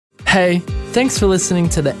Hey, thanks for listening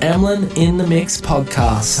to the Emlyn in the Mix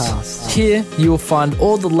podcast. Here you will find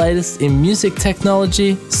all the latest in music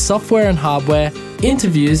technology, software and hardware,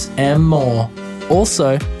 interviews and more.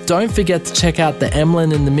 Also, don't forget to check out the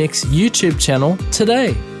Emlyn in the Mix YouTube channel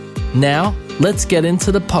today. Now, let's get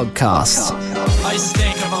into the podcast. I used to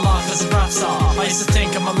think of my life as a rap star. I used to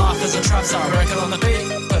think of my life as a trap star. Record on the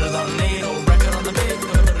beat, put it on the needle. Record on the beat,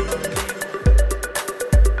 put it on the needle.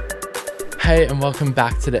 Hey, and welcome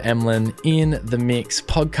back to the Emlyn in the Mix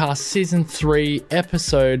podcast, season 3,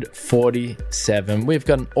 episode 47. We've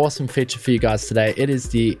got an awesome feature for you guys today. It is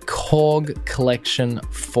the Korg Collection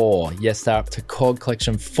 4. Yes, they're up to Korg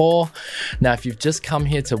Collection 4. Now, if you've just come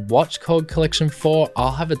here to watch Korg Collection 4,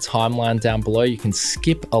 I'll have a timeline down below. You can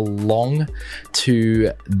skip along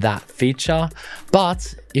to that feature.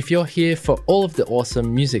 But if you're here for all of the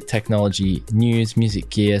awesome music technology news, music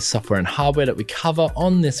gear, software and hardware that we cover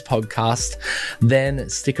on this podcast, then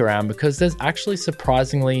stick around because there's actually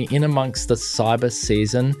surprisingly in amongst the cyber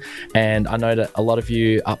season, and I know that a lot of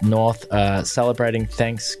you up north are celebrating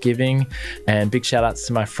Thanksgiving, and big shout outs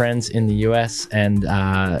to my friends in the US, and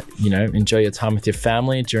enjoy your time with your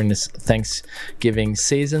family during this Thanksgiving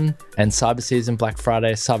season and cyber season, Black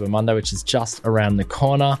Friday, Cyber Monday, which is just around the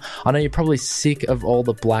corner. I know you're probably sick of all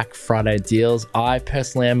the Black Friday deals. I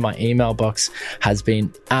personally am. My email box has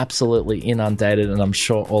been absolutely inundated, and I'm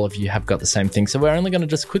sure all of you have got the same thing. So we're only going to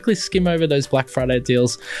just quickly skim over those Black Friday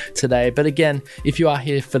deals today. But again, if you are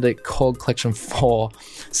here for the Korg Collection 4,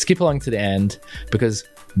 skip along to the end because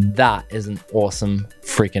that is an awesome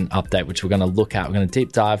freaking update, which we're going to look at. We're going to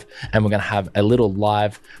deep dive and we're going to have a little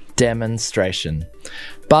live demonstration.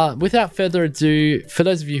 But without further ado, for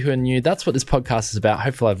those of you who are new, that's what this podcast is about.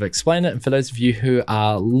 Hopefully I've explained it. And for those of you who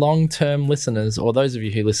are long-term listeners, or those of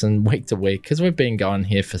you who listen week to week, because we've been going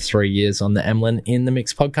here for 3 years on the Emlyn in the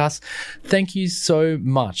Mix podcast, thank you so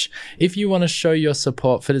much. If you want to show your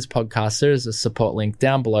support for this podcast, there is a support link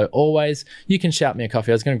down below. Always, you can shout me a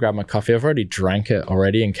coffee. I was going to grab my coffee. I've already drank it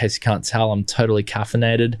already. In case you can't tell, I'm totally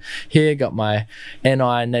caffeinated. Here, got my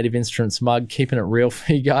NI Native Instruments mug, keeping it real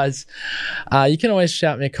for you guys. You can always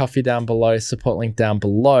shout me a coffee down below, support link down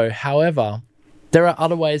below. However, there are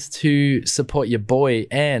other ways to support your boy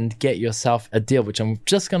and get yourself a deal, which I'm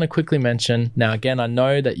just going to quickly mention. Now, again, I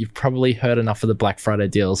know that you've probably heard enough of the Black Friday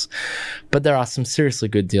deals, but there are some seriously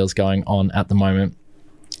good deals going on at the moment.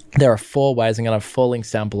 There are 4 ways. I'm going to have 4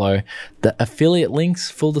 links down below. The affiliate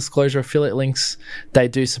links, full disclosure, affiliate links, they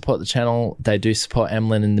do support the channel. They do support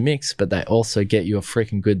Emlyn in the Mix, but they also get you a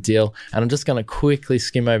freaking good deal. And I'm just going to quickly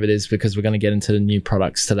skim over this because we're going to get into the new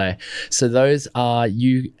products today. So those are,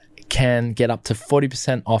 you can get up to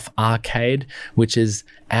 40% off Arcade, which is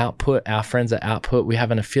Output. Our friends at Output, we have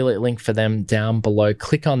an affiliate link for them down below.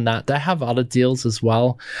 Click on that. They have other deals as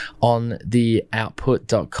well on the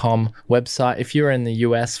output.com website. If you're in the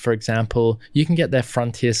US, for example, you can get their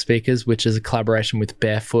Frontier speakers, which is a collaboration with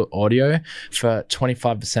Barefoot Audio, for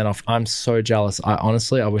 25% off. I'm so jealous. I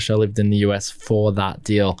wish I lived in the US for that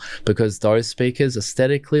deal because those speakers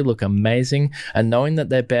aesthetically look amazing, and knowing that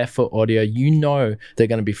they're Barefoot Audio, you know they're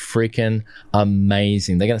going to be freaking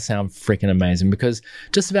amazing. They're going to sound freaking amazing because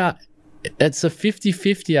just about it's a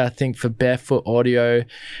 50-50, I think, for Barefoot Audio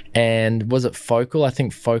and was it Focal? I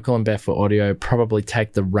think Focal and Barefoot Audio probably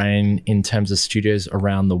take the reign in terms of studios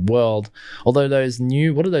around the world. Although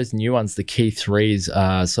what are those new ones? The Key 3s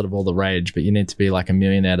are sort of all the rage, but you need to be like a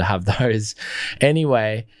millionaire to have those.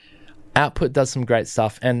 Anyway, Output does some great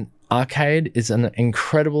stuff, and Arcade is an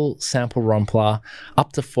incredible sample rompler,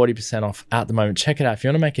 up to 40% off at the moment. Check it out. If you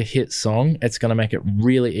want to make a hit song, it's going to make it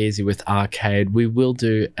really easy with Arcade. We will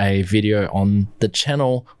do a video on the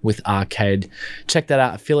channel with Arcade. Check that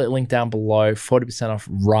out. Affiliate link down below. 40% off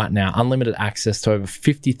right now. Unlimited access to over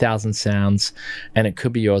 50,000 sounds, and it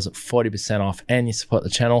could be yours at 40% off, and you support the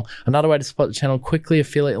channel. Another way to support the channel quickly,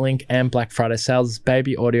 affiliate link and Black Friday sales.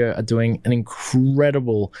 Baby Audio are doing an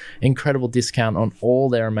incredible discount on all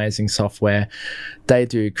their amazing software. They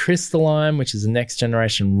do Crystalline, which is a next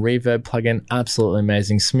generation reverb plugin, absolutely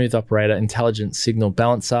amazing. Smooth Operator, Intelligent Signal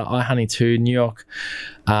Balancer, iHoney 2, New York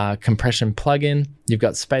compression plugin. You've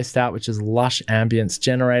got Spaced Out, which is lush ambience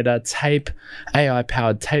generator, tape, AI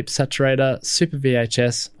powered tape saturator, Super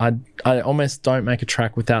VHS. I almost don't make a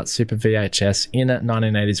track without Super VHS in it.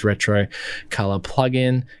 1980s retro color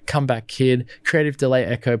plugin, Comeback Kid, Creative Delay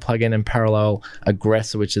Echo plugin, and Parallel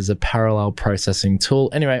Aggressor, which is a parallel processing tool.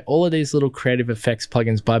 Anyway, all of these little creative effects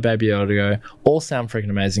plugins by Baby Audio all sound freaking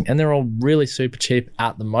amazing, and they're all really super cheap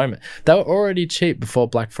at the moment. They were already cheap before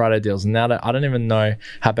Black Friday deals, and now I don't even know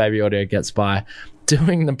how Baby Audio gets by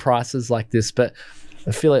doing the prices like this, but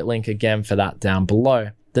affiliate link again for that down below.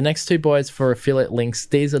 the next two boys for affiliate links,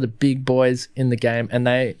 these are the big boys in the game, and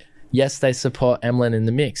they support Emlyn in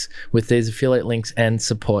the mix with these affiliate links and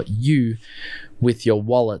support you with your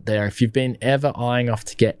wallet there. If you've been ever eyeing off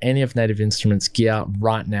to get any of Native Instruments gear,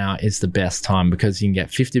 right now is the best time, because you can get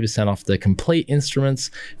 50% off the complete instruments,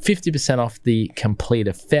 50% off the complete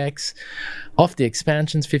effects, off the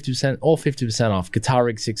expansions 50%, or 50% off Guitar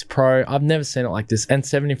Rig 6 Pro. I've never seen it like this, and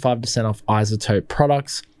 75% off iZotope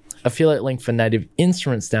products. Affiliate link for Native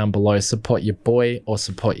Instruments down below. Support your boy or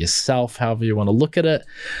support yourself, however you want to look at it.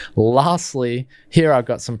 Lastly, here I've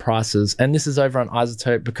got some prices, and this is over on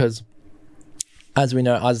iZotope because, as we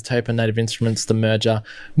know, iZotope and Native Instruments, the merger,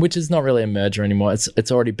 which is not really a merger anymore.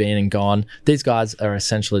 It's already been and gone. These guys are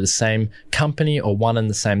essentially the same company, or one and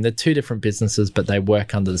the same. They're two different businesses, but they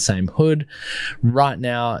work under the same hood. Right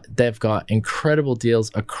now, they've got incredible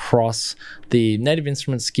deals across the Native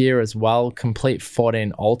Instruments gear as well. Complete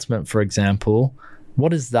 14 Ultimate, for example.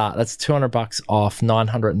 What is that? That's $200 off,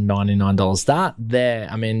 $999. That there,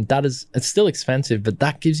 I mean, it's still expensive, but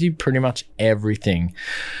that gives you pretty much everything.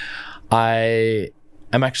 I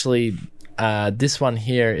am actually, this one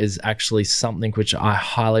here is actually something which I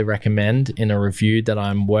highly recommend in a review that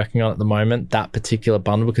I'm working on at the moment, that particular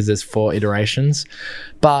bundle, because there's 4 iterations.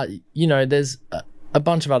 But, you know, there's a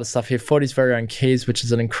bunch of other stuff here. 40's very own keys, which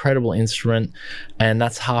is an incredible instrument, and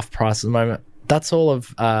that's half price at the moment. That's all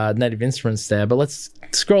of Native Instruments there. But let's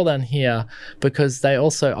scroll down here, because they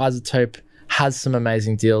also, iZotope has some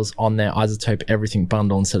amazing deals on their iZotope Everything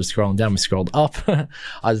bundle. Instead of scrolling down, we scrolled up.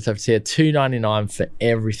 iZotope's here, $299 for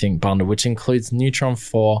Everything bundle, which includes Neutron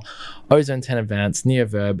 4, Ozone 10 Advanced,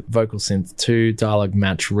 Neoverb, Vocal Synth 2, Dialogue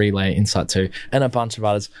Match, Relay, Insight 2, and a bunch of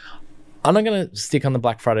others. I'm not going to stick on the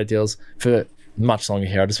Black Friday deals for much longer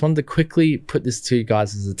here. I just wanted to quickly put this to you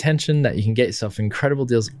guys' attention, that you can get yourself incredible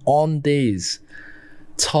deals on these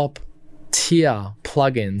top tier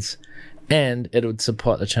plugins, and it would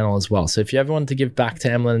support the channel as well. So if you ever want to give back to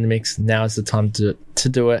Emlyn in the Mix, now is the time to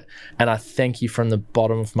do it. And I thank you from the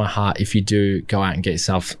bottom of my heart if you do go out and get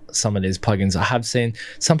yourself some of these plugins. I have seen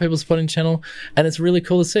some people supporting the channel, and it's really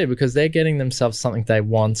cool to see, because they're getting themselves something they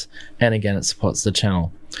want, and again, it supports the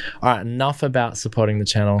channel. All right, enough about supporting the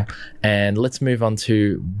channel, and let's move on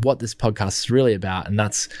to what this podcast is really about, and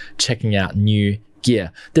that's checking out new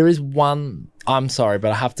gear. There is one, I'm sorry,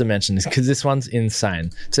 but I have to mention this because this one's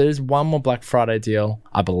insane. So there's one more Black Friday deal,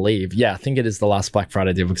 I believe. Yeah, I think it is the last Black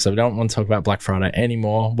Friday deal, because I don't want to talk about Black Friday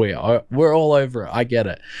anymore. We're all over it. I get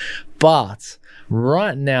it. But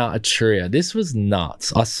right now, Arturia, this was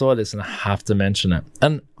nuts. I saw this and I have to mention it.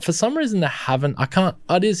 And for some reason they haven't,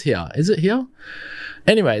 it is here. Is it here?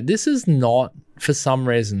 Anyway, this is not, for some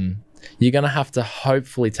reason, you're going to have to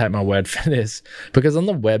hopefully take my word for this, because on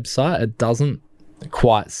the website, it doesn't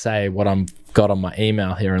quite say what I'm got on my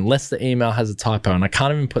email here, unless the email has a typo, and I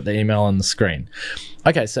can't even put the email on the screen.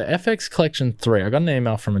 Okay, so FX Collection 3, I got an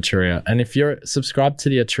email from Arturia, and if you're subscribed to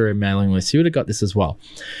the Arturia mailing list, you would have got this as well.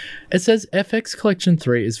 It says FX Collection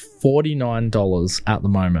 3 is $49 at the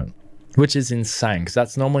moment, which is insane, because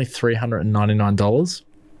that's normally $399.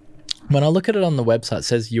 When I look at it on the website, it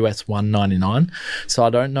says US $199. So I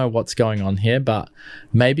don't know what's going on here, but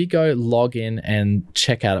maybe go log in and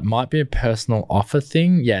check out. It might be a personal offer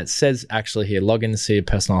thing. Yeah, it says actually here, log in to see a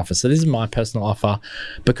personal offer. So this is my personal offer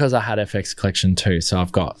because I had FX Collection 2. So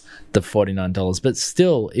I've got the $49. But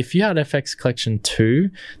still, if you had FX Collection 2,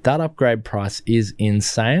 that upgrade price is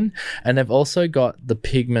insane. And they've also got the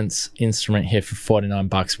Pigments instrument here for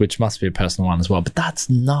 $49, which must be a personal one as well. But that's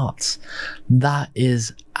nuts. That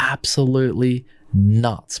is absolutely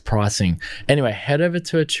nuts pricing. Anyway, head over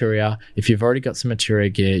to Arturia. If you've already got some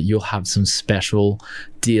Arturia gear, you'll have some special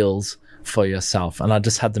deals for yourself. And I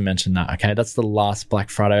just had to mention that. Okay, that's the last Black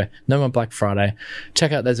Friday. No more Black Friday.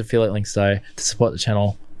 Check out those affiliate links though to support the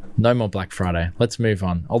channel. No more Black Friday. Let's move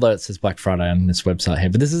on. Although it says Black Friday on this website here,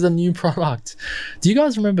 but this is a new product. Do you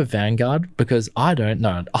guys remember Vanguard? Because I don't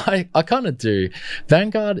know. I kind of do.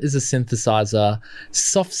 Vanguard is a synthesizer,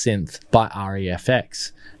 soft synth by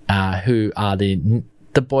REFX, who are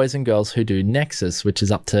the boys and girls who do Nexus, which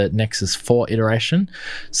is up to Nexus 4 iteration.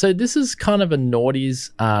 So this is kind of a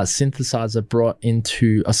noughties synthesizer brought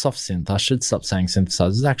into a soft synth. I should stop saying synthesizer.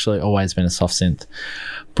 It's actually always been a soft synth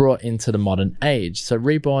brought into the modern age. So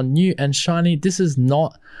reborn, new and shiny. This is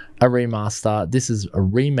not a remaster. This is a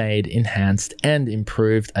remade, enhanced and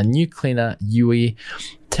improved. A new cleaner UE,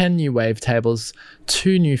 10 new wavetables,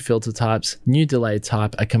 2 new filter types, new delay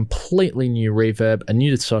type, a completely new reverb, a new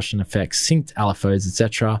distortion effect, synced LFOs,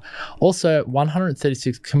 etc. Also,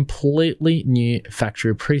 136 completely new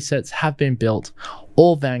factory presets have been built.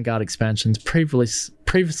 All Vanguard expansions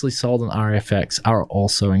previously sold on RFX are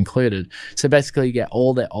also included. So basically you get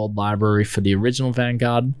all their old library for the original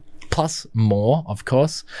Vanguard, plus more, of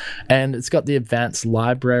course. And it's got the advanced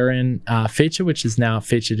librarian feature, which is now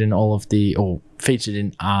featured in featured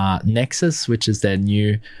in Nexus, which is their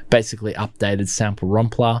new, basically updated sample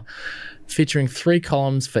rompler, featuring 3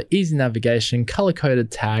 columns for easy navigation,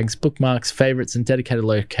 color-coded tags, bookmarks, favorites, and dedicated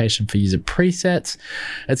location for user presets.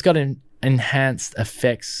 It's got enhanced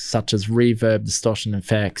effects such as reverb, distortion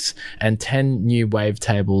effects, and 10 new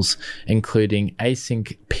wavetables, including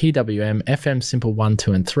async, PWM, FM Simple 1,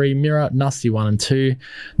 2, and 3, Mirror, Nasty 1 and 2,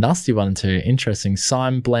 interesting,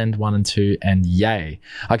 Sime, Blend 1 and 2, and Yay.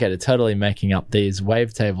 Okay, they're totally making up these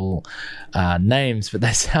wavetable names, but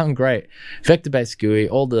they sound great. Vector-based GUI,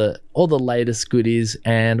 all the latest goodies,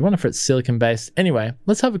 and I wonder if it's silicon-based. Anyway,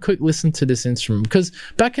 let's have a quick listen to this instrument, because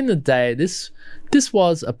back in the day, this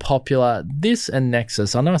was a popular, this and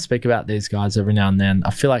Nexus, I know I speak about these guys every now and then.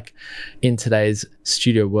 I feel like in today's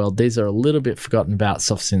studio world, these are a little bit forgotten about,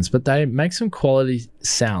 soft synths, but they make some quality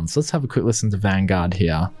sounds. Let's have a quick listen to Vanguard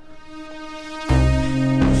here.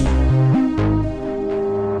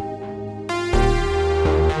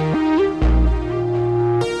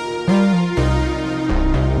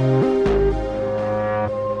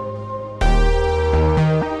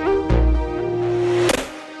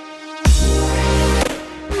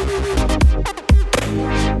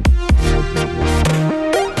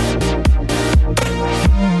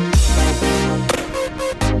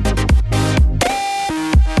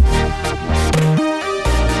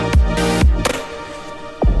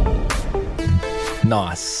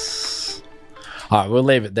 Nice. All right, we'll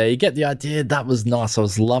leave it there. You get the idea. That was nice. I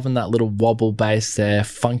was loving that little wobble bass there.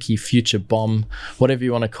 Funky future bomb, whatever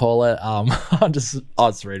you want to call it. I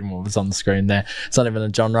was reading what was on the screen there. It's not even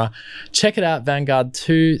a genre. Check it out, Vanguard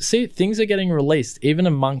 2. See, things are getting released. Even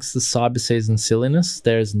amongst the cyber season silliness,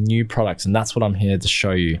 there's new products, and that's what I'm here to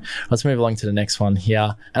show you. Let's move along to the next one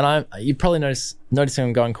here. And you probably noticing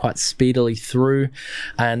I'm going quite speedily through,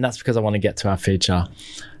 and that's because I want to get to our feature.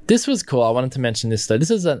 This was cool. I wanted to mention this though.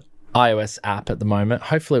 This is an iOS app at the moment.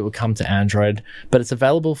 Hopefully it will come to Android, but it's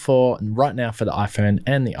available for right now for the iPhone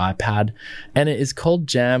and the iPad, and it is called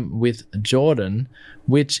Jam with Jordan,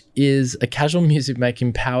 which is a casual music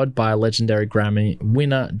making powered by a legendary Grammy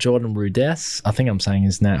winner, Jordan Rudess. I think I'm saying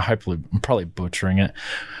his name. Hopefully, I'm probably butchering it.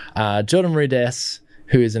 Jordan Rudess,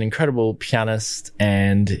 who is an incredible pianist,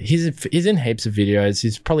 and he's in heaps of videos.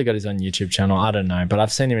 He's probably got his own YouTube channel, I don't know, but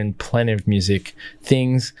I've seen him in plenty of music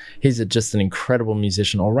things. He's just an incredible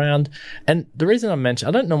musician all around. And the reason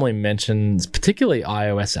I don't normally mention particularly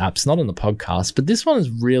iOS apps, not on the podcast, but this one is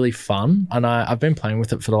really fun, and I've been playing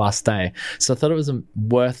with it for the last day, so I thought it was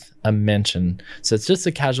worth a mention. So it's just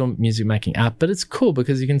a casual music making app, but it's cool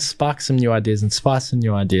because you can spark some new ideas and spice some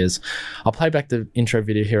new ideas. I'll play back the intro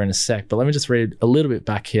video here in a sec, but let me just read a little bit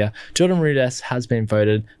back here. Jordan Rudess has been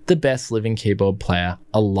voted the best living keyboard player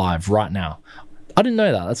alive right now. I didn't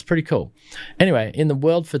know that. That's pretty cool. Anyway, in the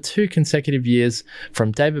world for 2 consecutive years,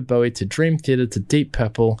 from David Bowie to Dream Theater to Deep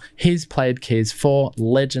Purple, he's played keys for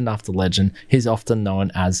legend after legend. He's often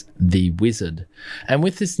known as the Wizard. And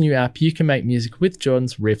with this new app, you can make music with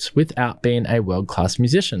Jordan's riffs without being a world-class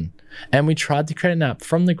musician. And we tried to create an app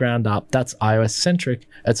from the ground up that's iOS-centric.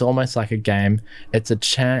 It's almost like a game. It's a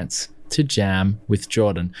chance to jam with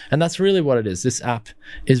Jordan, and that's really what it is. This app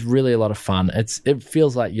is really a lot of fun. It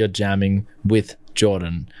feels like you're jamming with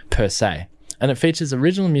Jordan per se, and it features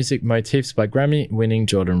original music motifs by Grammy-winning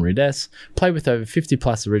Jordan Rudess. Play with over 50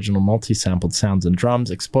 plus original multi-sampled sounds and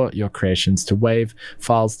drums. Export your creations to WAV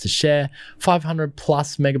files to share. 500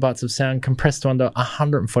 plus megabytes of sound compressed to under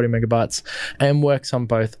 140 megabytes, and works on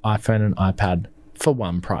both iPhone and iPad for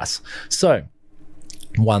one price. So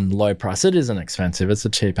one low price. It isn't expensive. It's a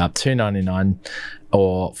cheap app, $2.99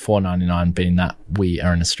 or $4.99, being that we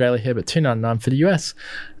are in Australia here, but $2.99 for the US.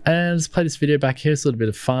 And let's play this video back here. It's a little bit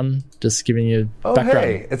of fun, just giving you background.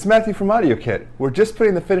 Hey, it's Matthew from AudioKit. We're just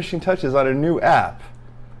putting the finishing touches on a new app.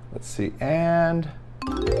 Let's see, and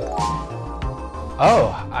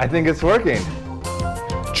oh, I think it's working.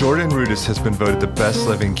 Jordan Rudess has been voted the best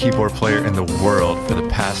living keyboard player in the world for the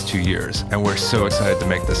past 2 years, and we're so excited to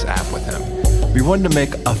make this app with him. We wanted to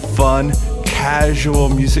make a fun, casual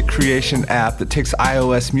music creation app that takes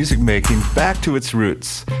iOS music making back to its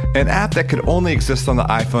roots. An app that could only exist on the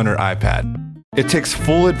iPhone or iPad. It takes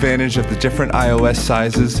full advantage of the different iOS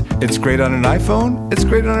sizes. It's great on an iPhone, it's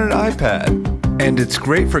great on an iPad. And it's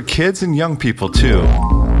great for kids and young people too.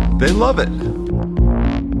 They love it.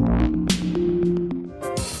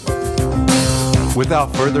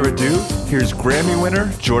 Without further ado, here's Grammy winner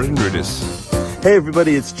Jordan Rudess. Hey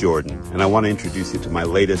everybody, it's Jordan, and I want to introduce you to my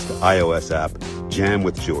latest iOS app, Jam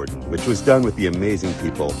with Jordan, which was done with the amazing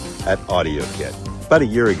people at AudioKit. About a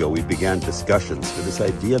year ago, we began discussions for this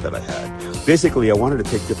idea that I had. Basically, I wanted to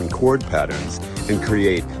take different chord patterns and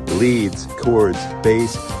create leads, chords,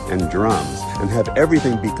 bass, and drums, and have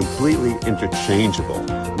everything be completely interchangeable.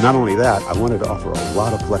 Not only that, I wanted to offer a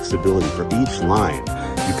lot of flexibility for each line.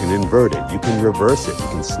 You can invert it, you can reverse it, you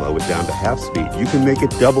can slow it down to half speed, you can make it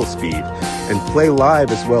double speed, and play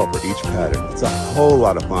live as well for each pattern. It's a whole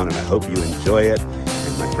lot of fun, and I hope you enjoy it.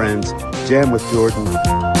 And my friends, Jam with Jordan.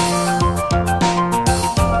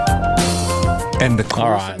 And the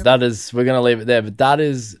All right, we're going to leave it there, but that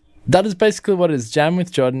is basically what it is. Jam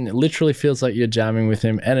with Jordan. It literally feels like you're jamming with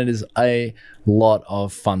him, and it is a lot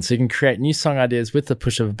of fun. So you can create new song ideas with the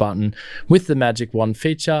push of a button with the Magic Wand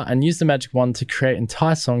feature, and use the Magic Wand to create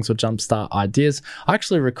entire songs or jumpstart ideas. I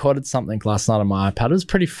actually recorded something last night on my iPad. It was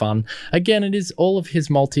pretty fun. Again, it is all of his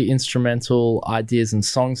multi-instrumental ideas and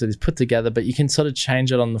songs that he's put together, but you can sort of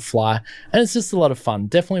change it on the fly, and it's just a lot of fun.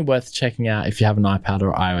 Definitely worth checking out if you have an iPad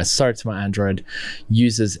or iOS. Sorry to my Android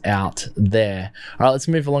users out there. All right, let's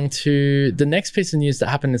move along to the next piece of news that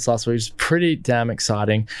happened this last week, which is pretty damn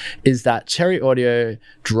exciting, is that Cherry Audio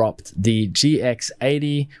dropped the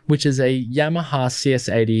GX80, which is a Yamaha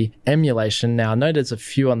CS80 emulation. Now, I know there's a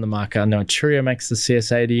few on the market. I know Trio makes the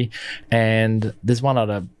CS80, and there's one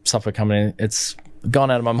other software company. It's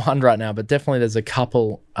gone out of my mind right now, but definitely there's a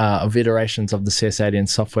couple of iterations of the CS80 in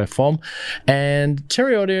software form, and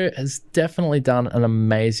Cherry Audio has definitely done an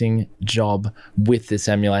amazing job with this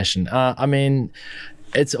emulation. I mean,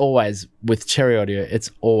 it's always, with Cherry Audio,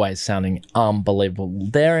 it's always sounding unbelievable.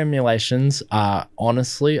 Their emulations are,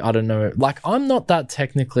 honestly, I don't know, like, I'm going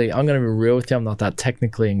to be real with you, I'm not that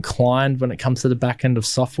technically inclined when it comes to the back end of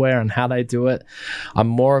software and how they do it. I'm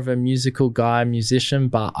more of a musician,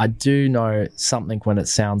 but I do know something when it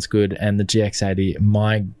sounds good, and the GX80,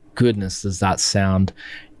 my goodness, does that sound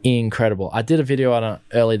incredible. I did a video on it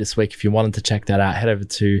early this week. If you wanted to check that out, head over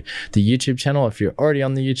to the YouTube channel. If you're already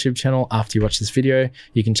on the YouTube channel after you watch this video,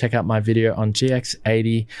 you can check out my video on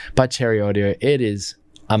GX80 by Cherry Audio. It is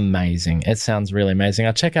amazing. It sounds really amazing.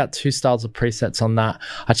 I check out 2 styles of presets on that.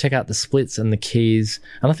 I check out the splits and the keys,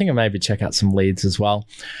 and I think I maybe check out some leads as well.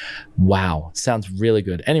 Wow, sounds really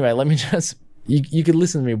good. Anyway, let me just You could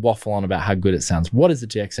listen to me waffle on about how good it sounds. What is the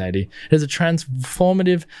GX80? It is a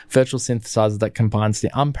transformative virtual synthesizer that combines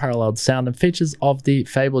the unparalleled sound and features of the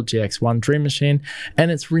fabled GX1 Dream Machine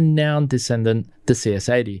and its renowned descendant, the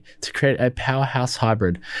CS80, to create a powerhouse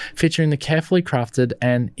hybrid. Featuring the carefully crafted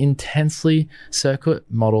and intensely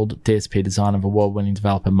circuit-modeled DSP design of award-winning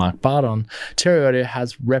developer Mark Bardon, Cherry Audio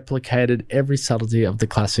has replicated every subtlety of the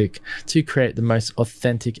classic to create the most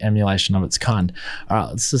authentic emulation of its kind. All right,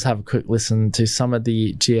 let's just have a quick listen to some of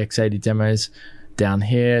the GX80 demos down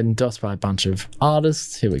here, endorsed by a bunch of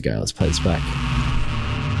artists. Here we go. Let's play this back.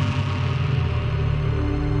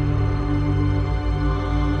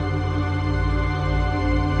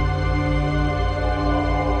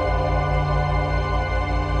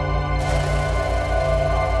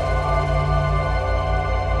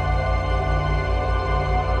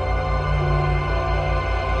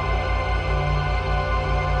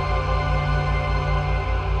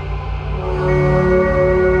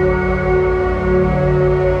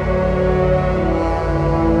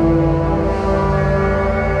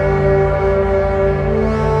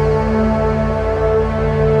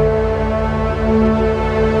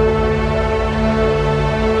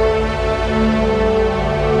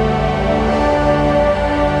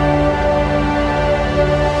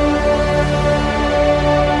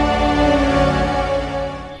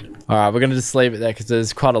 We're going to just leave it there because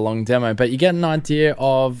it's quite a long demo, but you get an idea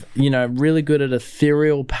of, really good at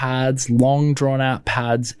ethereal pads, long drawn out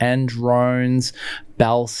pads and drones,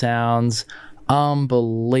 bell sounds,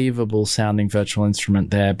 unbelievable sounding virtual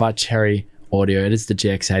instrument there by Cherry Audio. It is the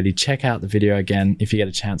GX80. Check out the video again if you get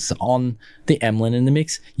a chance on the Emlyn in the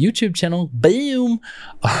Mix YouTube channel. Boom!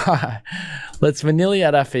 Alright, we're nearly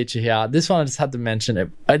at our feature here. This one I just had to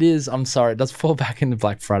mention. It is, I'm sorry, it does fall back into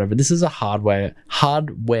Black Friday, but this is a hardware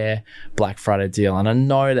Black Friday deal, and I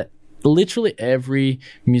know that literally every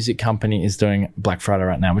music company is doing Black Friday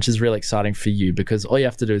right now, which is really exciting for you because all you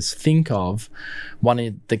have to do is think of one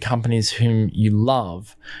of the companies whom you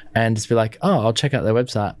love and just be like, oh, I'll check out their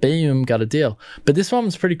website. Boom, got a deal. But this one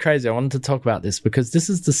was pretty crazy. I wanted to talk about this because this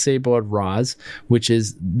is the Seaboard Rise, which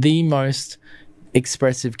is the most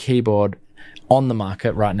expressive keyboard on the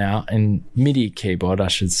market right now, and MIDI keyboard, I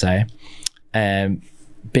should say.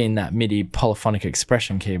 being that MIDI polyphonic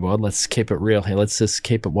expression keyboard, let's keep it real here. Let's just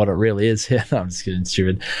keep it what it really is here. No, I'm just kidding,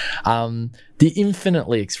 stupid. The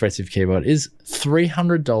infinitely expressive keyboard is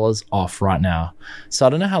 $300 off right now. So I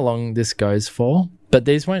don't know how long this goes for, but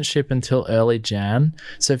these won't ship until early Jan.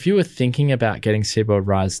 So if you were thinking about getting Seaboard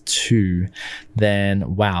Rise 2,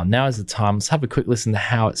 then wow, now is the time. Let's have a quick listen to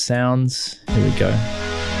how it sounds. Here we go.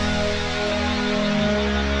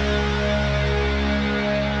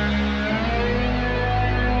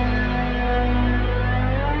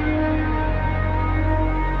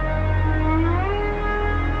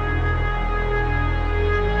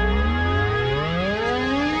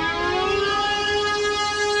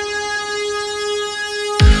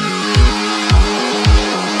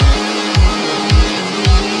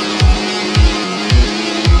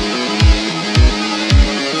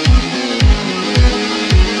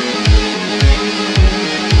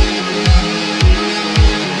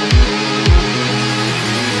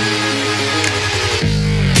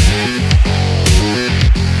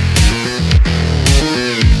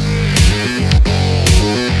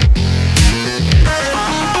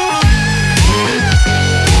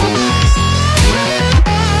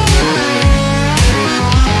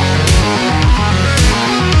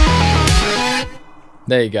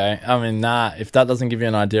 There you go. I mean, if that doesn't give you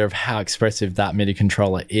an idea of how expressive that MIDI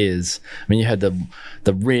controller is, I mean, you had the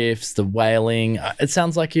riffs, the wailing. It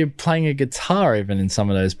sounds like you're playing a guitar even in some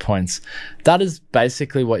of those points. That is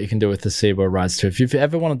basically what you can do with the Seaboard Rise 2. If you've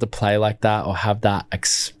ever wanted to play like that or have that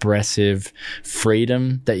expressive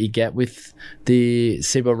freedom that you get with the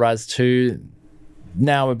Seaboard Rise 2,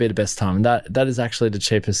 now would be the best time. That is actually the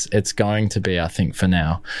cheapest it's going to be, I think, for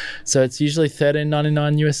now. So it's usually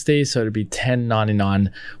 $13.99 USD, so it'll be $10.99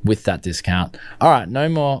 with that discount. All right, no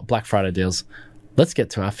more Black Friday deals. Let's get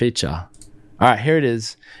to our feature. All right, here it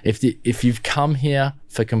is. If you've come here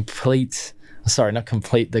for the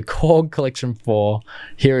Korg Collection 4,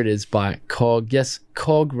 here it is by Korg. Yes,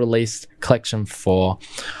 Korg released Collection 4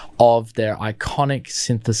 of their iconic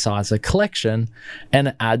synthesizer collection, and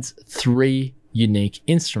it adds 3 unique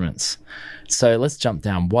instruments. So let's jump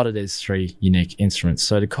down. What are these 3 unique instruments?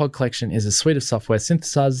 So the Korg Collection is a suite of software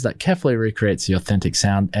synthesizers that carefully recreates the authentic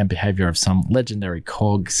sound and behavior of some legendary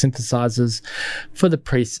Korg synthesizers for the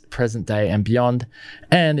present day and beyond.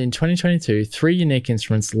 And in 2022, 3 unique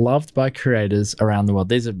instruments loved by creators around the world.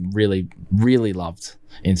 These are really, really loved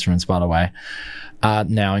instruments, by the way, are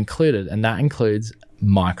now included. And that includes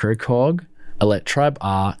Micro Korg, Electribe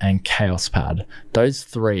R, and Chaos Pad. Those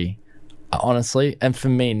 3, honestly, and for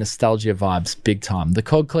me, nostalgia vibes big time. The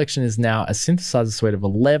Korg Collection is now a synthesizer suite of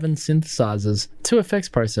 11 synthesizers, 2 effects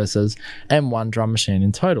processors, and 1 drum machine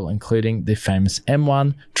in total, including the famous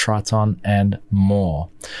M1, Triton, and more.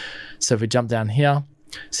 So if we jump down here,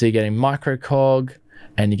 so you're getting Micro Korg,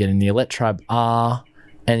 and you're getting the Electribe R,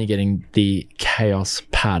 and you're getting the Chaos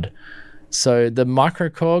Pad. So the Micro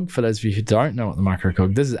Korg, for those of you who don't know what the Micro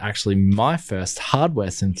Korg, this is actually my first hardware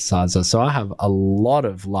synthesizer. So I have a lot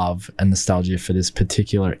of love and nostalgia for this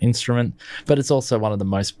particular instrument, but it's also one of the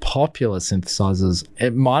most popular synthesizers.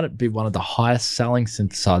 It might be one of the highest selling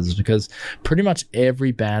synthesizers because pretty much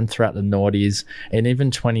every band throughout the noughties and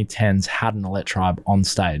even 2010s had an Electribe on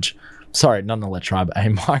stage. Sorry, not an Electribe, a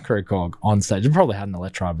Micro Korg on stage. It probably had an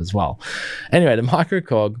Electribe as well. Anyway, the Micro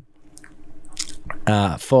Korg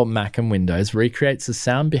for Mac and Windows recreates the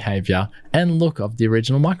sound behavior and look of the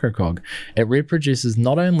original Micro Korg. It reproduces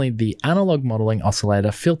not only the analog modeling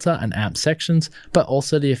oscillator, filter, and amp sections, but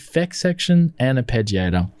also the effects section and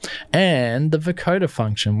arpeggiator, and the vocoder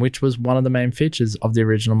function, which was one of the main features of the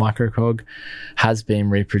original Micro Korg, has been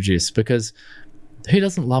reproduced. Because who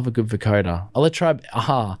doesn't love a good vocoder? Electribe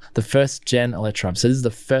R, the first gen Electribe. So this is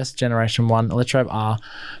the first generation one. Electribe R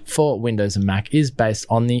for Windows and Mac is based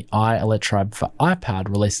on the iElectribe for iPad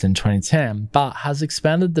released in 2010, but has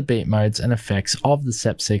expanded the beat modes and effects of the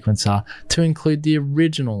SEP sequencer to include the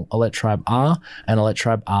original Electribe R and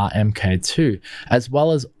Electribe R MK2, as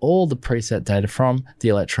well as all the preset data from the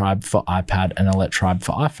Electribe for iPad and Electribe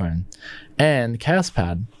for iPhone. And Chaos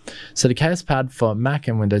Pad. So the Chaos Pad for Mac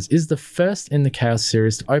and Windows is the first in the Chaos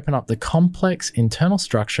series to open up the complex internal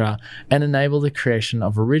structure and enable the creation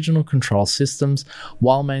of original control systems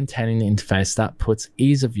while maintaining the interface that puts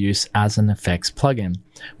ease of use as an effects plugin,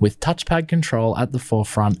 with touchpad control at the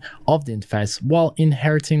forefront of the interface while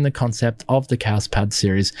inheriting the concept of the Chaos Pad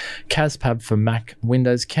series. Chaos Pad for Mac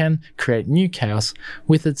Windows can create new chaos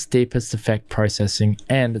with its deepest effect processing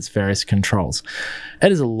and its various controls.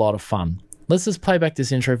 It is a lot of fun. Let's just play back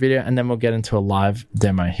this intro video and then we'll get into a live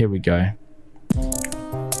demo. Here we go.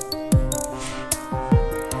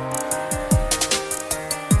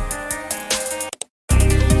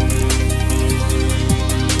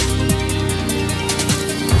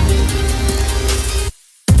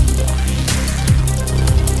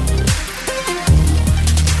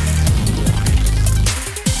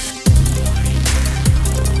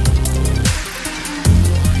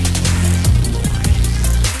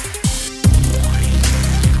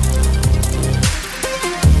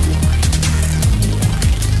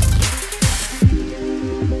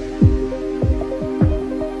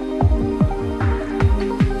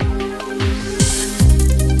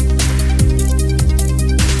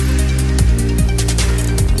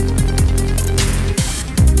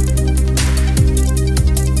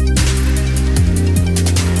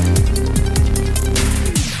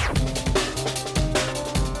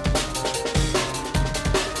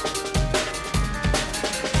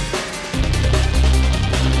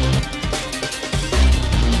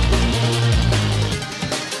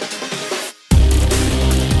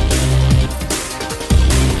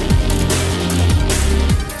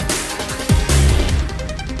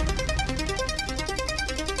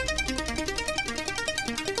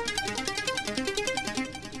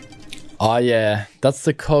 Oh yeah, that's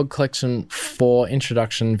the Cog Collection 4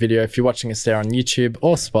 introduction video. If you're watching us there on YouTube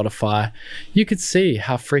or Spotify, you could see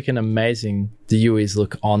how freaking amazing the UIs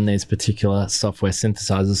look on these particular software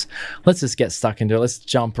synthesizers. Let's just get stuck into it. Let's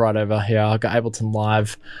jump right over here. I've got Ableton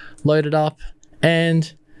Live loaded up,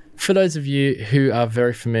 and for those of you who are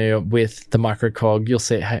very familiar with the Microcog, you'll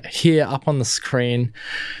see it here up on the screen.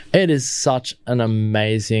 It is such an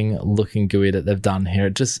amazing looking GUI that they've done here.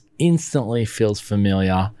 It just instantly feels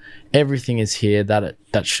familiar. Everything is here that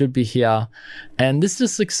should be here. And this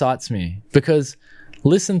just excites me because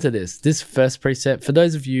listen to this first preset. For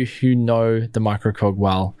those of you who know the Microcog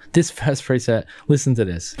well, this first preset, listen to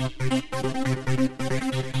this.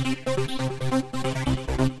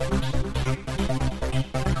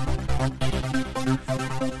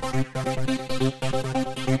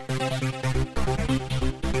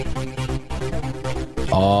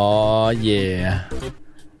 Oh yeah,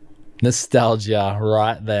 nostalgia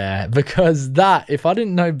right there. Because that, if I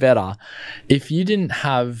didn't know better, if I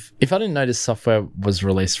didn't know this software was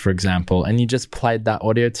released, for example, and you just played that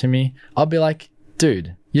audio to me, I'd be like,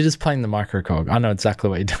 dude, you're just playing the Microcog. I know exactly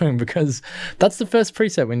what you're doing, because that's the first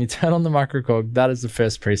preset. When you turn on the Microcog, that is the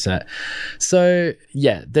first preset. So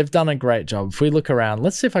yeah, they've done a great job. If we look around,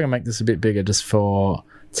 let's see if I can make this a bit bigger just for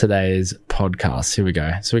today's podcast. Here we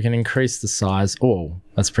go. So we can increase the size. Oh,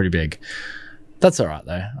 that's pretty big. That's all right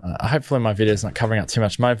though. Hopefully my video is not covering up too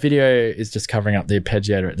much. My video is just covering up the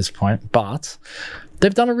arpeggiator at this point, but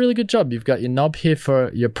they've done a really good job. You've got your knob here for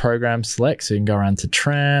your program select, so you can go around to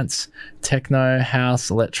trance, techno, house,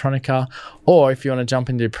 electronica, or if you want to jump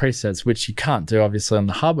into presets, which you can't do obviously on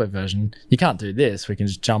the hardware version, you can't do this. We can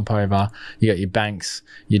just jump over. You got your banks,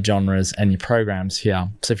 your genres, and your programs here.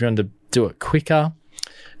 So if you want to do it quicker,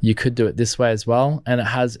 you could do it this way as well. And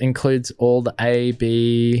it includes all the A,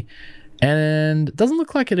 B, and it doesn't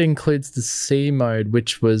look like it includes the C mode,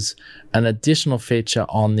 which was an additional feature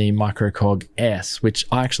on the Microcog S, which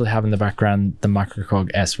I actually have in the background, the Microcog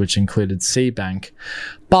S, which included C Bank.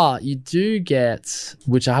 But you do get,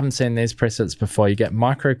 which I haven't seen these presets before, you get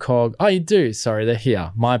Microcog. Oh, you do. Sorry, they're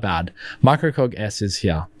here. My bad. Microcog S is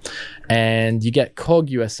here. And you get Cog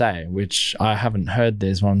USA, which I haven't heard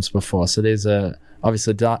these ones before. So these are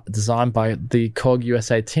obviously designed by the Cog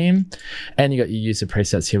USA team, and you got your user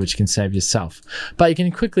presets here, which you can save yourself. But you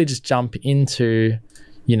can quickly just jump into,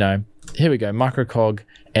 here we go, Microcog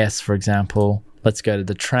S, for example. Let's go to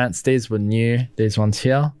the trance. These were new, these ones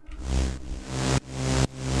here.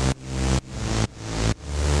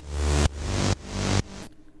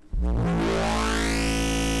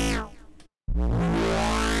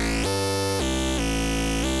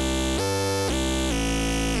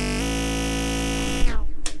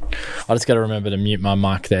 I just got to remember to mute my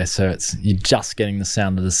mic there, so you're just getting the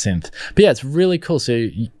sound of the synth. But yeah, it's really cool. So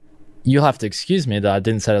you'll have to excuse me that I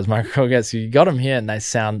didn't say it was Microcog S. So you got them here and they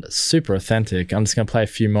sound super authentic. I'm just going to play a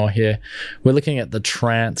few more here. We're looking at the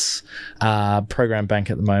trance program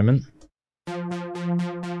bank at the moment.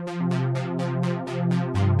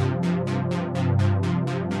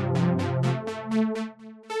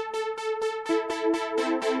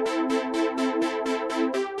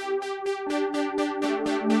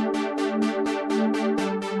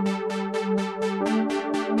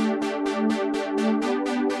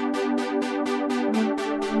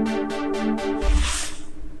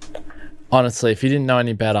 Honestly, if you didn't know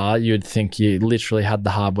any better, you'd think you literally had the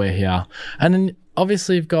hardware here. And then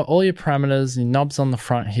obviously you've got all your parameters, your knobs on the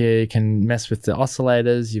front here. You can mess with the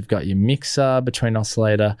oscillators. You've got your mixer between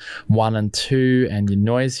oscillator 1 and 2 and your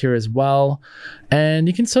noise here as well. And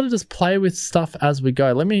you can sort of just play with stuff as we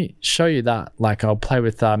go. Let me show you that. Like I'll play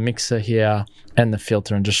with mixer here and the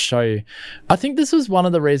filter and just show you. I think this was one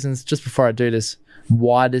of the reasons, just before I do this,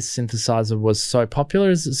 why this synthesizer was so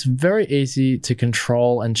popular is it's very easy to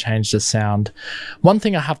control and change the sound. One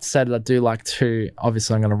thing I have to say that I do like too,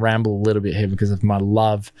 obviously I'm going to ramble a little bit here because of my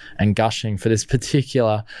love and gushing for this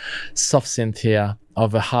particular soft synth here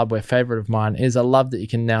of a hardware favorite of mine, is I love that you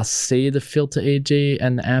can now see the filter EG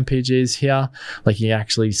and the amp EGs here. Like you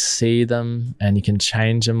actually see them and you can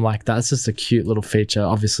change them like that. It's just a cute little feature.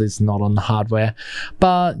 Obviously it's not on the hardware,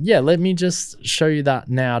 but yeah, let me just show you that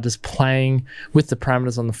now, just playing with the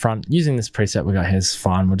parameters on the front using this preset we got here is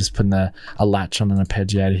fine. We're just putting a latch on an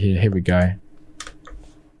arpeggiator here. Here we go.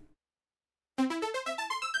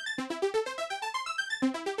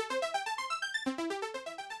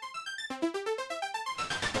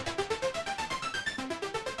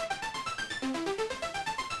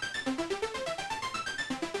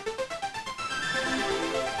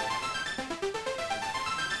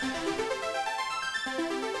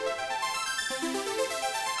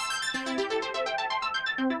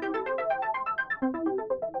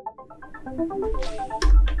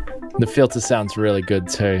 The filter sounds really good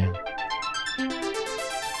too.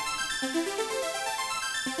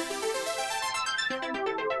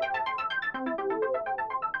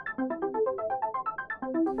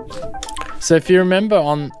 So if you remember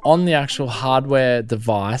on the actual hardware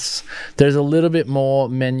device, there's a little bit more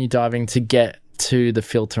menu diving to get to the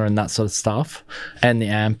filter and that sort of stuff, and the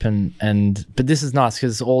amp but this is nice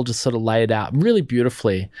because it's all just sort of laid out really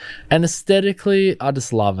beautifully, and aesthetically I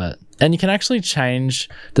just love it. And you can actually change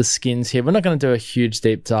the skins here. We're not going to do a huge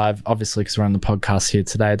deep dive, obviously, because we're on the podcast here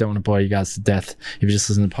today. I don't want to bore you guys to death if you just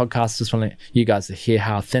listen to the podcast. Just want you guys to hear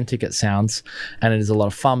how authentic it sounds, and it is a lot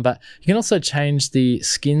of fun. But you can also change the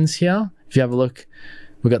skins here. If you have a look,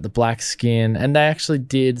 we've got the black skin, and they actually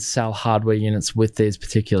did sell hardware units with these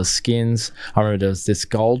particular skins. I remember there was this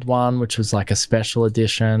gold one, which was like a special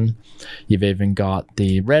edition. You've even got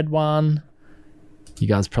the red one. You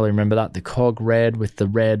guys probably remember that, the Korg red with the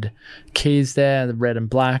red keys there, the red and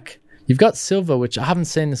black. You've got silver, which I haven't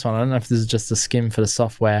seen this one. I don't know if this is just a skin for the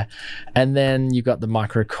software. And then you've got the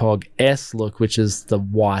Micro Korg S look, which is the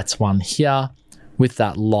white one here with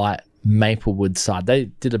that light Maplewood side. They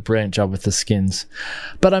did a brilliant job with the skins.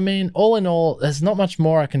 But I mean, all in all, there's not much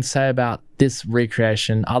more I can say about this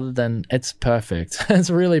recreation other than it's perfect. It's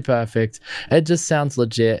really perfect. It just sounds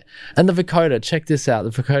legit. And the vocoder, check this out.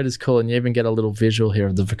 The vocoder is cool, and you even get a little visual here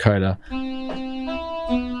of the vocoder.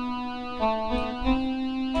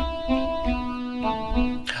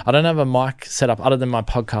 I don't have a mic set up other than my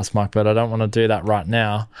podcast mic, but I don't want to do that right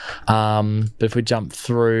now. But if we jump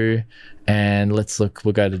through and let's look,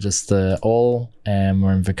 we'll go to just the all, and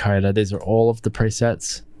we're in vocoder. These are all of the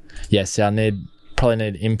presets. Yeah, see, I probably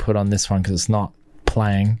need input on this one because it's not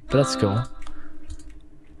playing, but that's cool.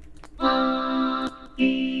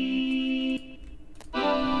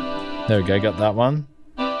 There we go, got that one.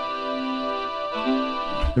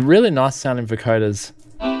 Really nice sounding vocoders.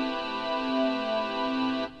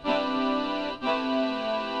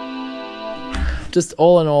 Just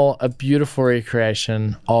all in all, a beautiful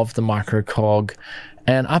recreation of the Micro Korg,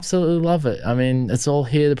 and absolutely love it. I mean, it's all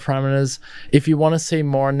here, the parameters. If you want to see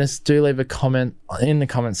more on this, do leave a comment in the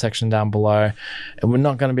comment section down below. And we're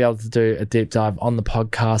not going to be able to do a deep dive on the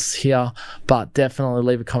podcast here, but definitely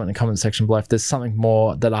leave a comment in the comment section below if there's something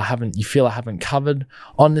more that you feel I haven't covered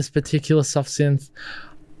on this particular soft synth.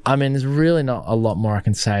 I mean, there's really not a lot more I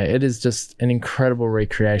can say. It is just an incredible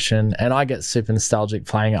recreation, and I get super nostalgic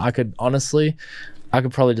playing it. I could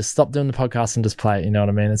probably just stop doing the podcast and just play it, you know what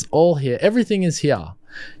I mean? It's all here. Everything is here.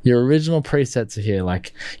 Your original presets are here.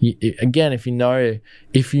 Like, again, if you know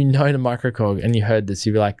the Micro Korg and you heard this,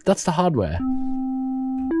 you'd be like, that's the hardware.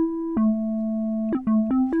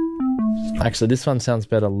 Actually, this one sounds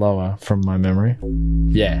better lower from my memory.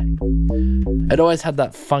 Yeah. It always had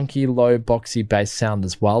that funky, low, boxy bass sound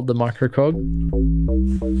as well, the Micro Korg.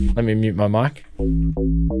 Let me mute my mic.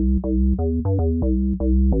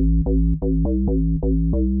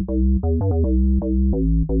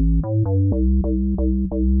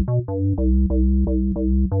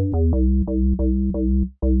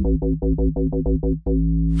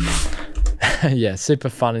 Yeah, super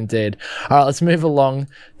fun indeed. All right, let's move along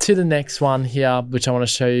to the next one here, which I want to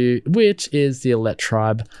show you, which is the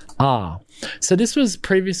Electribe R. So this was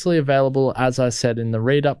previously available, as I said in the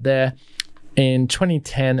read up there. In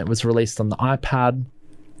 2010, it was released on the iPad.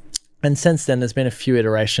 And since then, there's been a few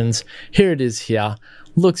iterations. Here it is here.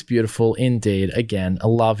 Looks beautiful indeed. Again, a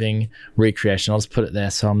loving recreation. I'll just put it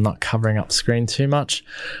there so I'm not covering up screen too much.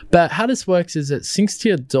 But how this works is it syncs to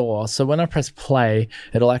your DAW. So when I press play,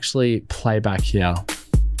 it'll actually play back here.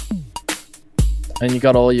 And you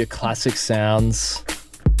got all your classic sounds.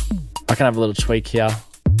 I can have a little tweak here.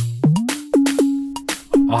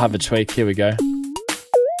 I'll have a tweak. Here we go.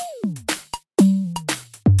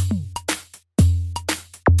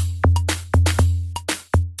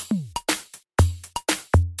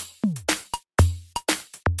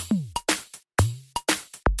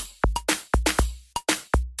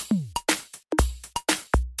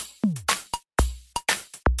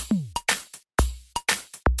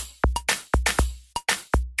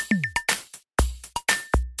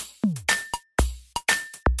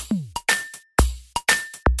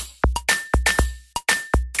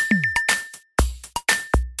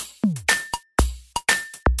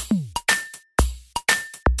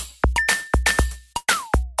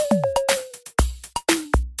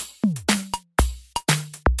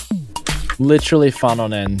 Literally fun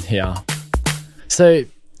on end here. So it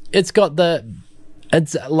is the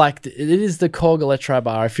Korg Electribe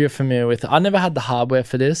R, if you're familiar with it. I never had the hardware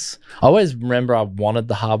for this. I always remember I wanted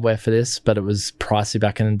the hardware for this, but it was pricey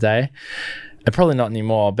back in the day. Probably not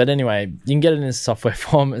anymore, but anyway, you can get it in software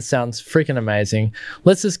form. It sounds freaking amazing.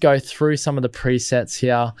 Let's just go through some of the presets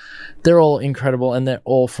here. They're all incredible, and they're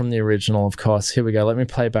all from the original, of course. Here we go. Let me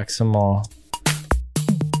play back some more.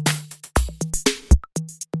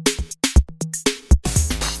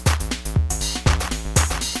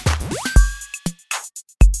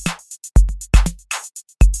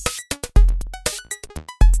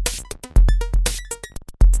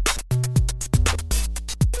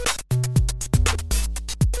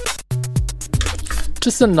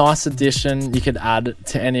 Just a nice addition you could add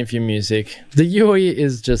to any of your music. The UI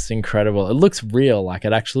is just incredible. It looks real, like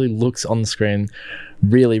it actually looks on the screen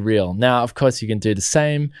really real. Now, of course, you can do the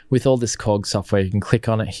same with all this Korg software. You can click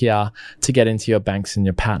on it here to get into your banks and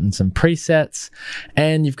your patterns and presets.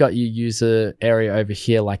 And you've got your user area over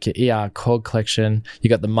here, like your ER Korg collection. You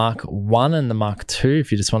got the Mark 1 and the Mark 2,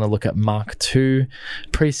 if you just want to look at Mark 2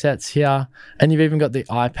 presets here. And you've even got the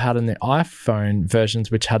iPad and the iPhone versions,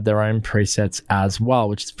 which had their own presets as well,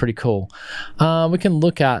 which is pretty cool. We can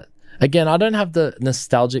look at, again, I don't have the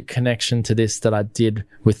nostalgic connection to this that I did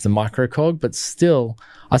with the Micro Korg, but still,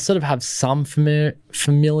 I sort of have some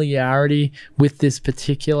familiarity with this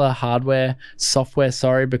particular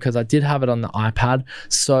software, because I did have it on the iPad.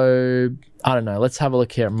 So, I don't know, let's have a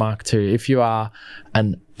look here at Mark II. If you are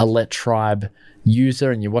an Electribe user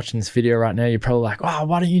and you're watching this video right now, you're probably like, oh,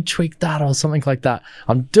 why don't you tweak that or something like that?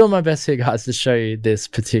 I'm doing my best here, guys, to show you this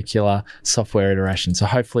particular software iteration. So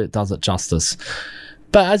hopefully it does it justice.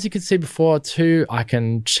 But as you can see before too, I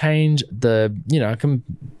can change I can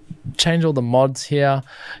change all the mods here,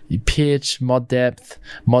 your pitch, mod depth,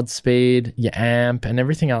 mod speed, your amp, and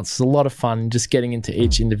everything else. It's a lot of fun just getting into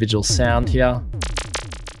each individual sound here.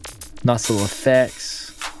 Nice little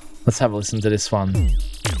effects. Let's have a listen to this one.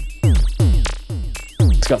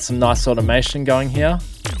 It's got some nice automation going here.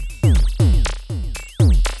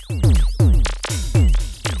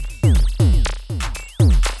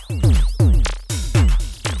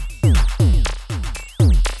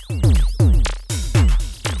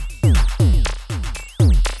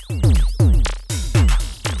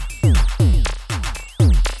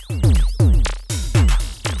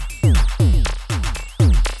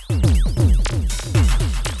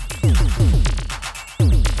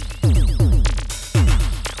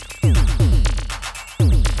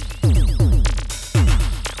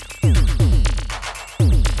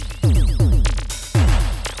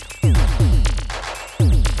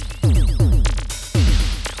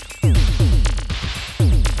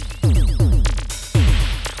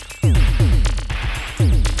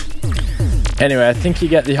 Anyway, I think you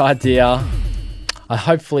get the idea.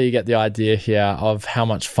 Hopefully you get the idea here of how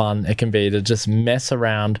much fun it can be to just mess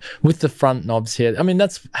around with the front knobs here. I mean,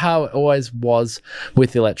 that's how it always was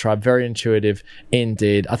with the Electribe. Very intuitive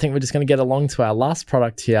indeed. I think we're just going to get along to our last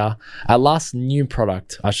product here. Our last new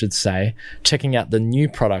product, I should say. Checking out the new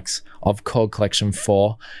products of Korg Collection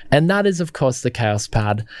 4. And that is, of course, the Kaoss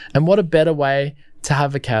Pad. And what a better way to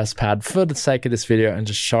have a Kaoss Pad for the sake of this video and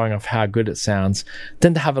just showing off how good it sounds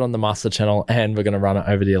than to have it on the master channel. And we're going to run it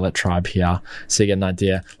over the Electribe here so you get an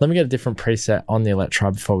idea. Let me get a different preset on the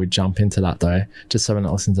Electribe before we jump into that though, just so we're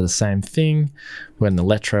not listening to the same thing. We're in the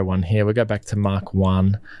Electro one here. We'll go back to Mark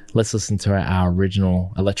 1. Let's listen to our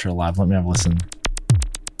original Electro Live. Let me have a listen.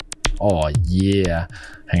 Oh yeah.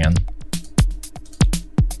 Hang on.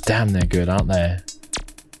 Damn, they're good, aren't they?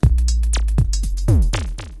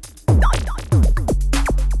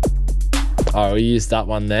 Oh, we used that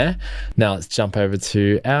one there. Now let's jump over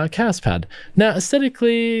to our Kaoss Pad. Now,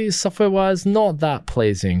 aesthetically, software-wise, not that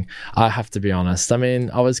pleasing, I have to be honest. I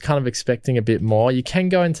mean, I was kind of expecting a bit more. You can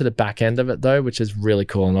go into the back end of it though, which is really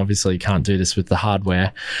cool. And obviously you can't do this with the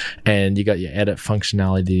hardware. And you got your edit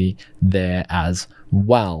functionality there as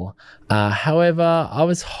well. However, I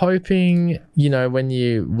was hoping, when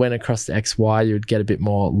you went across the XY, you would get a bit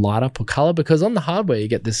more light up or color, because on the hardware, you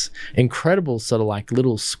get this incredible sort of like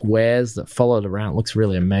little squares that follow it around. It looks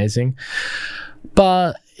really amazing.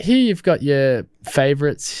 But here you've got your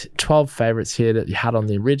favorites, 12 favorites here that you had on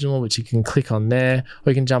the original, which you can click on there,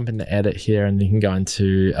 or you can jump into edit here and you can go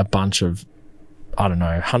into a bunch of, I don't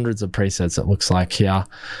know, hundreds of presets it looks like here,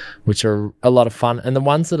 which are a lot of fun. And the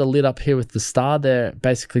ones that are lit up here with the star, they're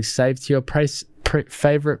basically saved to your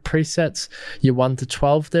favorite presets, your 1 to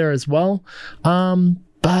 12 there as well.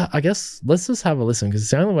 But I guess let's just have a listen, because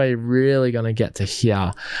it's the only way you're really going to get to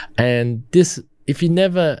here. And this if you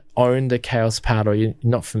never owned a Chaos Pad or you're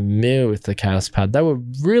not familiar with the Chaos Pad, they were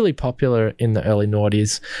really popular in the early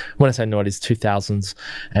noughties. When I say noughties, 2000s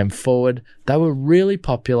and forward, they were really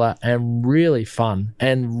popular and really fun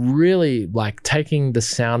and really like taking the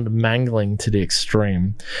sound mangling to the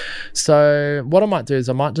extreme. So what I might do is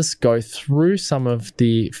I might just go through some of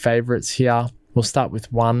the favorites here. We'll start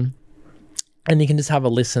with one. And you can just have a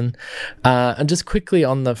listen. And just quickly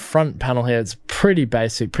on the front panel here, it's pretty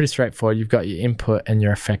basic, pretty straightforward. You've got your input and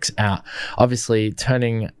your effects out. Obviously,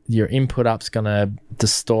 turning your input up is going to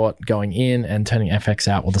distort going in, and turning FX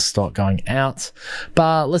out will distort going out.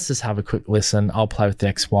 But let's just have a quick listen. I'll play with the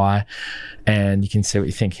XY, and you can see what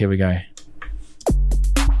you think. Here we go.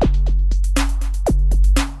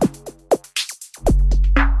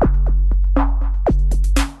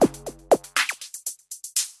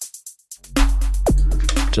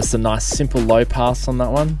 Just a nice simple low pass on that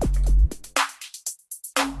one.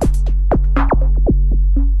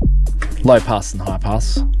 Low pass and high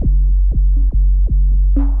pass. All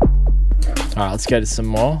right, let's go to some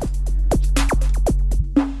more.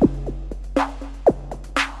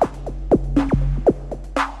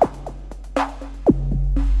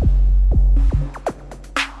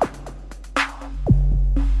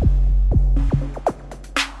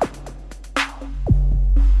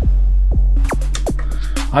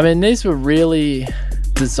 I mean, these were really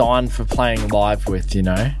designed for playing live with, you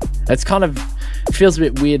know. It's kind of, it feels a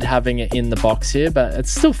bit weird having it in the box here, but it's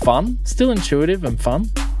still fun, still intuitive and fun.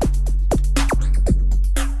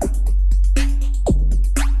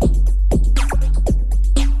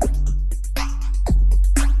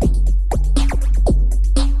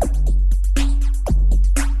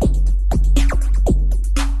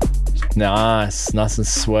 Nice and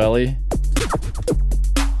swirly.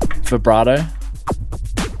 Vibrato.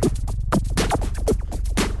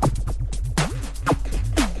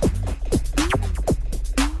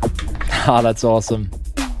 Ah, that's awesome.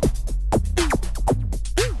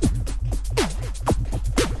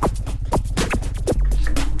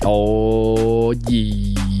 Oh, yeah.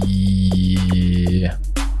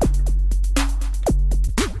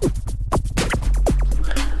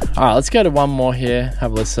 All right, let's go to one more here.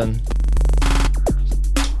 Have a listen.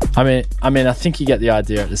 I mean, I think you get the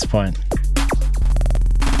idea at this point.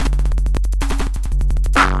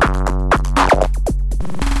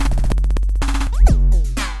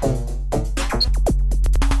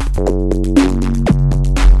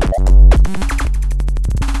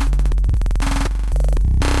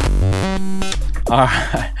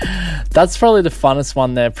 Alright, that's probably the funnest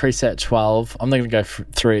one there, preset 12. I'm not going to go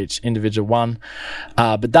through each individual one,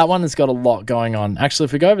 but that one has got a lot going on. Actually,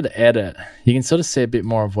 if we go over to edit, you can sort of see a bit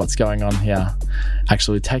more of what's going on here.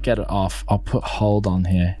 Actually, take edit off. I'll put hold on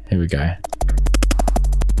here. Here we go.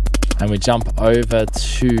 And we jump over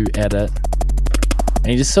to edit. And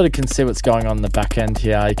you just sort of can see what's going on in the back end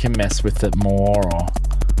here. You can mess with it more, or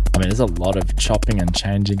I mean, there's a lot of chopping and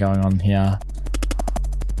changing going on here.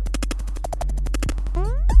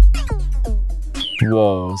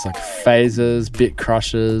 Whoa, it's like phasers, bit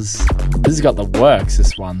crushes. This has got the works,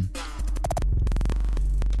 this one.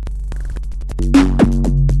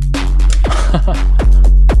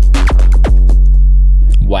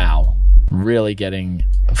 Wow, really getting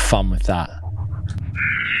fun with that.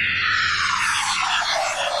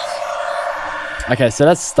 Okay, so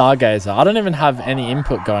that's Stargazer. I don't even have any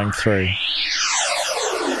input going through.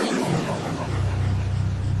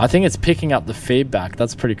 I think it's picking up the feedback.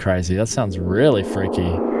 That's pretty crazy. That sounds really freaky.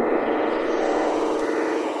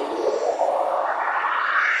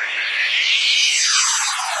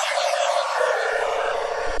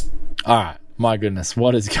 Alright, my goodness,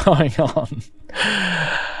 what is going on?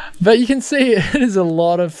 But you can see it is a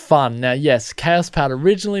lot of fun. Now, yes, Chaos Pad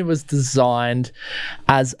originally was designed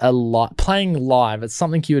as playing live. It's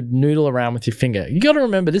something you would noodle around with your finger. You got to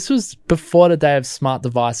remember, this was before the day of smart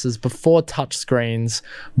devices, before touch screens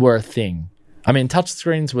were a thing. I mean, touch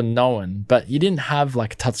screens were known, but you didn't have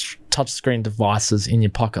like touch screen devices in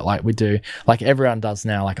your pocket like we do, like everyone does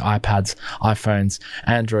now, like iPads, iPhones,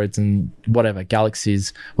 Androids, and whatever,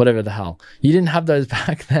 Galaxies, whatever the hell. You didn't have those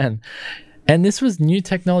back then. And this was new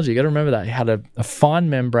technology. You got to remember that. You had a fine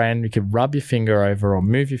membrane. You could rub your finger over or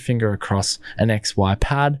move your finger across an XY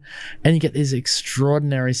pad, and you get these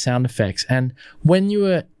extraordinary sound effects. And when you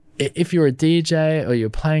were if you're a DJ or you're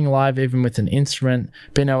playing live, even with an instrument,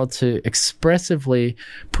 being able to expressively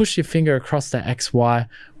push your finger across the XY,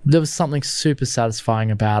 there was something super satisfying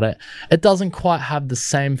about it. It doesn't quite have the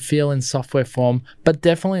same feel in software form, but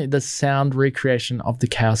definitely the sound recreation of the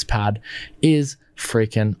Kaoss Pad is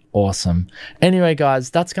freaking awesome. Anyway, guys,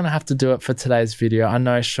 that's going to have to do it for today's video. I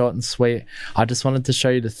know, short and sweet. I just wanted to show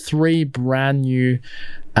you the 3 brand new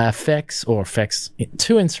effects,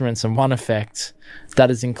 2 instruments and 1 effect that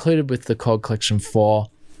is included with the Korg Collection 4.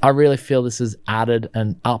 I really feel this has added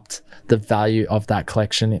and upped the value of that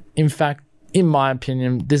collection. In fact, in my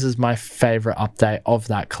opinion, this is my favorite update of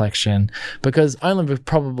that collection, because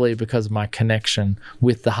probably because of my connection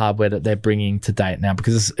with the hardware that they're bringing to date now,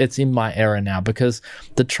 because it's in my era now, because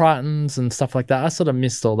the Tritons and stuff like that, I sort of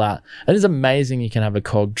missed all that. It is amazing you can have a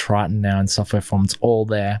Korg Triton now in software form. It's all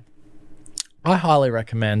there. I highly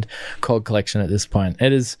recommend Korg Collection at this point.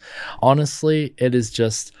 It is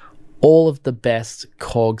just all of the best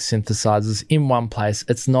Korg synthesizers in one place.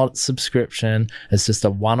 It's not subscription. It's just a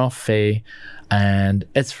one-off fee, and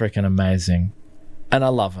it's freaking amazing. And I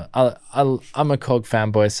love it. I'm a Korg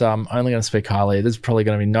fanboy, so I'm only going to speak highly. There's probably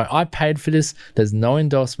going to be I paid for this. There's no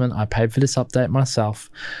endorsement. I paid for this update myself.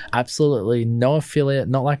 Absolutely no affiliate,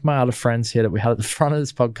 not like my other friends here that we had at the front of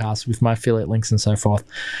this podcast with my affiliate links and so forth.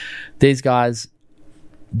 These guys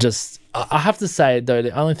I have to say, though,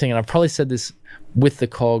 the only thing, and I've probably said this with the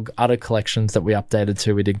Korg other collections that we updated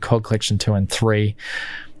to, we did Korg Collection 2 and 3.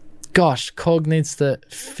 Gosh, Korg needs to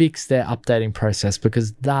fix their updating process,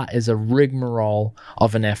 because that is a rigmarole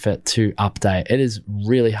of an effort to update. It is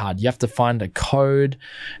really hard. You have to find a code,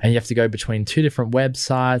 and you have to go between 2 different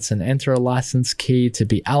websites and enter a license key to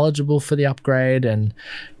be eligible for the upgrade, and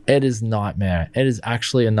it is nightmare. It is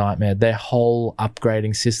actually a nightmare. Their whole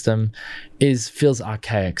upgrading system feels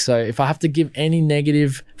archaic. So if I have to give any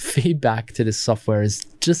negative feedback to this software, is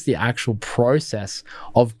just the actual process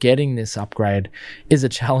of getting this upgrade is a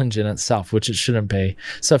challenge in itself, which it shouldn't be.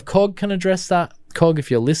 So if Korg can address that, Korg,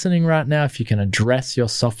 if you're listening right now, if you can address your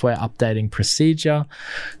software updating procedure,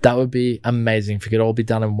 that would be amazing. If it could all be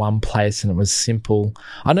done in one place and it was simple.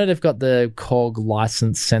 I know they've got the Korg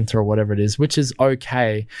License Center or whatever it is, which is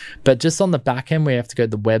okay, but just on the back end, we have to go to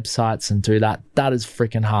the websites and do that. That is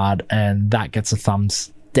freaking hard, and that gets a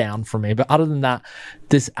thumbs down from me. But other than that,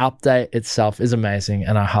 this update itself is amazing,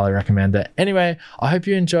 and I highly recommend it. Anyway, I hope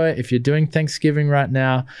you enjoy it. If you're doing Thanksgiving right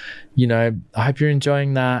now, I hope you're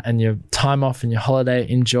enjoying that, and your time off and your holiday,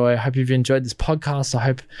 enjoy. I hope you've enjoyed this podcast. I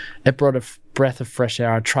hope it brought a breath of fresh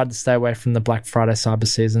air. I tried to stay away from the Black Friday cyber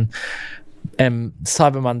season and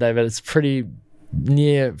Cyber Monday, but it's pretty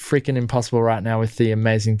near freaking impossible right now with the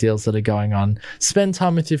amazing deals that are going on. Spend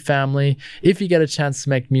time with your family. If you get a chance to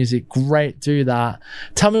make music, great, do that.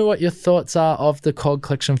 Tell me what your thoughts are of the Korg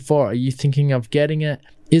Collection 4. Are you thinking of getting it?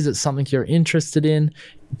 Is it something you're interested in?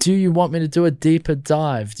 Do you want me to do a deeper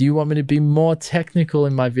dive? Do you want me to be more technical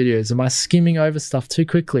in my videos? Am I skimming over stuff too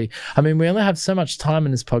quickly? I mean, we only have so much time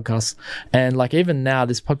in this podcast, and even now,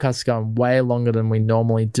 this podcast is going way longer than we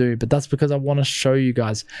normally do, but that's because I want to show you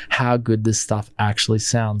guys how good this stuff actually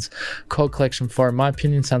sounds. Korg Collection 4, in my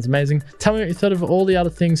opinion, sounds amazing. Tell me what you thought of all the other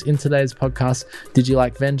things in today's podcast. Did you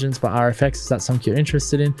like Vengeance by RFX? Is that something you're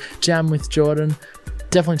interested in? Jam with Jordan?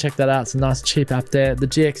 Definitely check that out. It's a nice cheap app there. The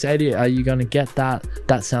GX80, are you going to get that?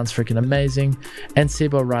 That sounds freaking amazing. And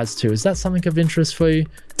Seaboard Rise 2, is that something of interest for you?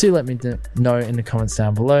 Do let me know in the comments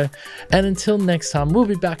down below. And until next time, we'll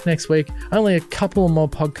be back next week. Only a couple more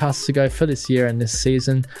podcasts to go for this year and this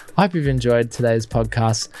season. I hope you've enjoyed today's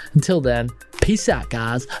podcast. Until then, peace out,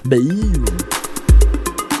 guys. Bye.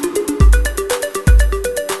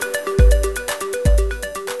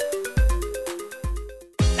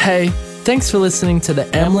 Hey, thanks for listening to the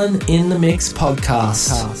Emlyn in the Mix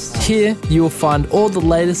podcast. Here you will find all the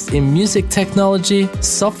latest in music technology,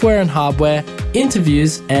 software and hardware,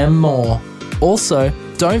 interviews and more. Also,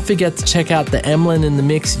 don't forget to check out the Emlyn in the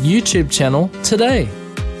Mix YouTube channel today.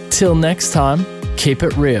 Till next time, keep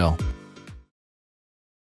it real.